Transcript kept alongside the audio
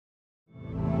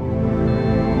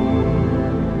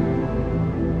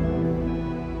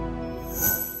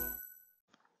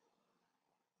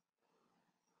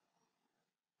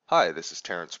Hi, this is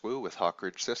Terence Woo with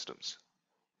Hawkridge Systems.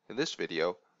 In this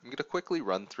video, I'm going to quickly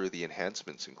run through the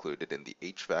enhancements included in the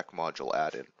HVAC module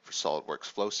add-in for SOLIDWORKS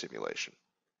Flow Simulation.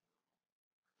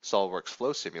 SOLIDWORKS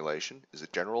Flow Simulation is a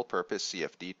general-purpose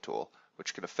CFD tool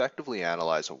which can effectively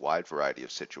analyze a wide variety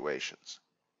of situations.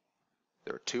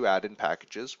 There are two add-in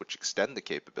packages which extend the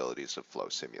capabilities of flow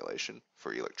simulation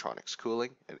for electronics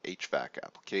cooling and HVAC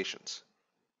applications.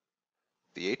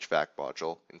 The HVAC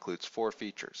module includes 4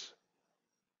 features.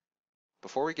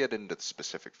 Before we get into the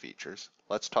specific features,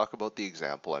 let's talk about the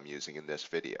example I'm using in this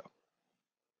video.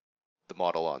 The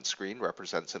model on screen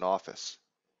represents an office.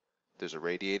 There's a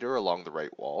radiator along the right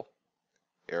wall.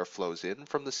 Air flows in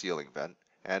from the ceiling vent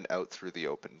and out through the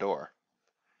open door.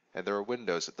 And there are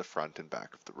windows at the front and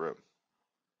back of the room.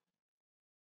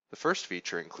 The first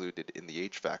feature included in the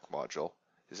HVAC module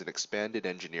is an expanded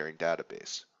engineering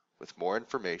database with more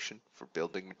information for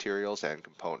building materials and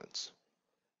components.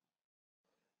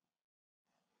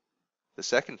 The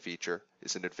second feature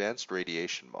is an advanced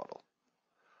radiation model.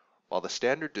 While the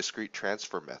standard discrete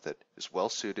transfer method is well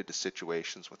suited to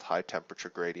situations with high temperature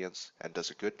gradients and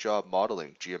does a good job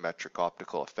modeling geometric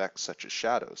optical effects such as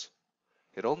shadows,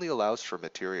 it only allows for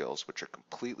materials which are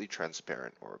completely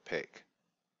transparent or opaque.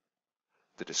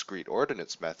 The discrete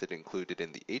ordnance method included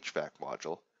in the HVAC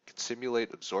module can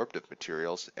simulate absorptive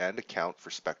materials and account for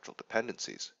spectral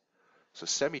dependencies, so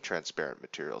semi-transparent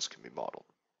materials can be modeled.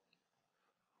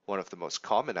 One of the most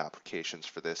common applications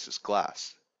for this is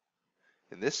glass.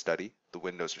 In this study, the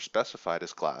windows are specified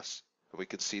as glass, and we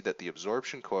can see that the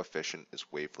absorption coefficient is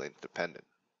wavelength dependent.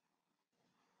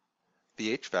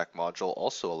 The HVAC module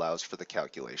also allows for the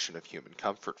calculation of human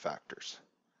comfort factors.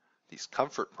 These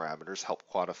comfort parameters help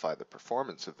quantify the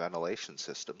performance of ventilation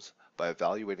systems by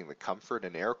evaluating the comfort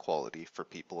and air quality for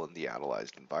people in the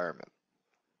analyzed environment.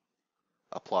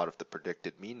 A plot of the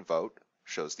predicted mean vote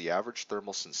shows the average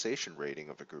thermal sensation rating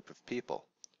of a group of people,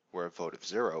 where a vote of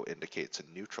 0 indicates a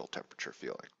neutral temperature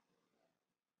feeling.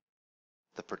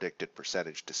 The predicted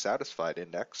percentage dissatisfied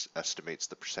index estimates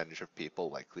the percentage of people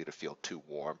likely to feel too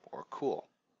warm or cool.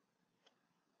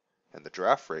 And the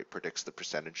draft rate predicts the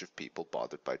percentage of people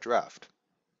bothered by draft.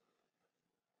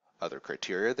 Other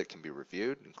criteria that can be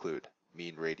reviewed include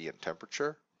mean radiant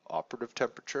temperature, operative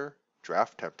temperature,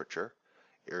 draft temperature,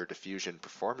 air diffusion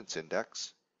performance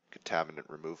index, contaminant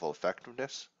removal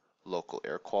effectiveness, local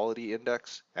air quality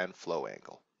index, and flow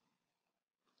angle.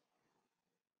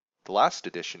 The last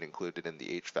addition included in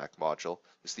the HVAC module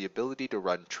is the ability to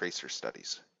run tracer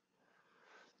studies.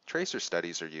 Tracer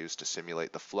studies are used to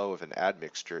simulate the flow of an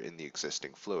admixture in the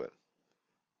existing fluid.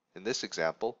 In this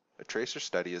example, a tracer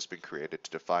study has been created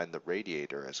to define the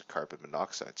radiator as a carbon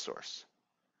monoxide source.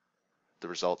 The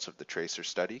results of the tracer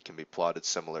study can be plotted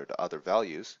similar to other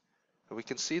values, and we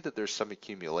can see that there's some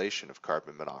accumulation of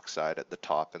carbon monoxide at the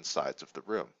top and sides of the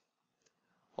room.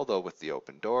 Although with the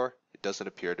open door, it doesn't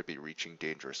appear to be reaching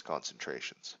dangerous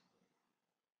concentrations.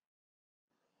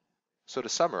 So to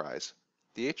summarize,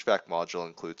 the HVAC module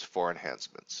includes 4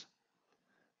 enhancements: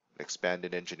 an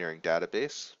expanded engineering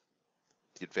database,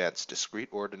 the advanced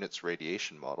discrete ordnance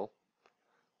radiation model,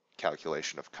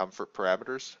 calculation of comfort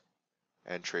parameters,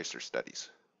 and tracer studies.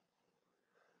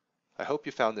 I hope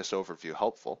you found this overview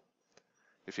helpful.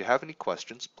 If you have any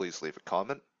questions, please leave a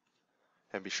comment,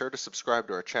 and be sure to subscribe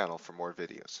to our channel for more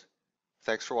videos.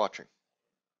 Thanks for watching.